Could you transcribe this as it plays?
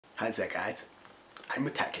Hi there guys, I'm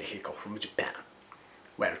Takehiko from Japan.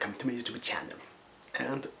 Welcome to my YouTube channel.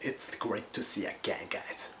 And it's great to see you again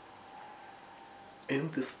guys.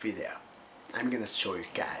 In this video, I'm gonna show you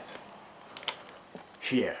guys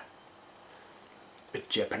here a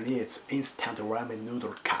Japanese instant ramen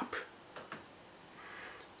noodle cup,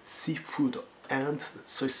 seafood and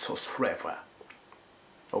soy sauce flavor.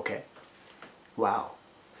 Okay? Wow,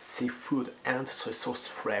 seafood and soy sauce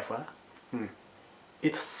flavor?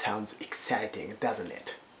 It sounds exciting, doesn't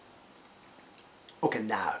it? Okay,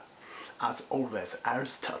 now, as always, I'll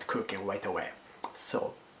start cooking right away.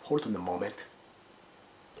 So, hold on a moment.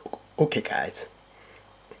 Okay guys,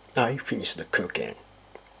 I finished the cooking.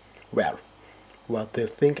 Well, what do you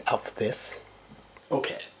think of this?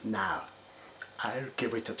 Okay, now, I'll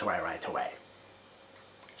give it a try right away.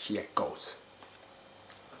 Here goes.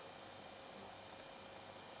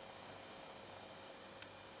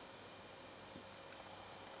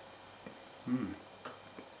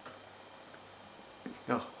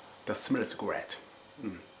 Oh, the smell is great.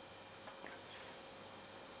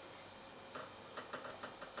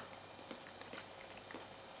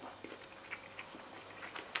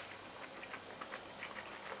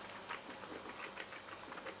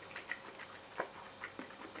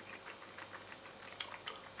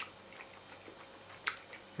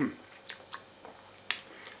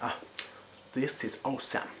 This is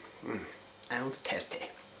awesome and tasty.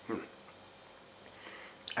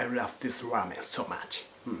 I love this ramen so much.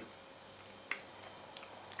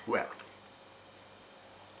 Well,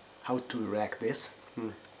 how do you like this?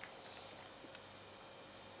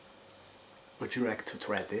 Would you like to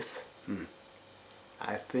try this?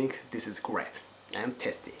 I think this is great and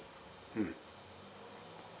tasty.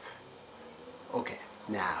 Okay,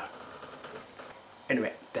 now.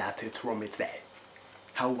 Anyway, that's it from me today.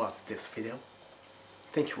 How was this video?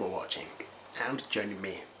 Thank you for watching and joining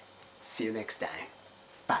me. See you next time.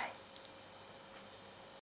 Bye.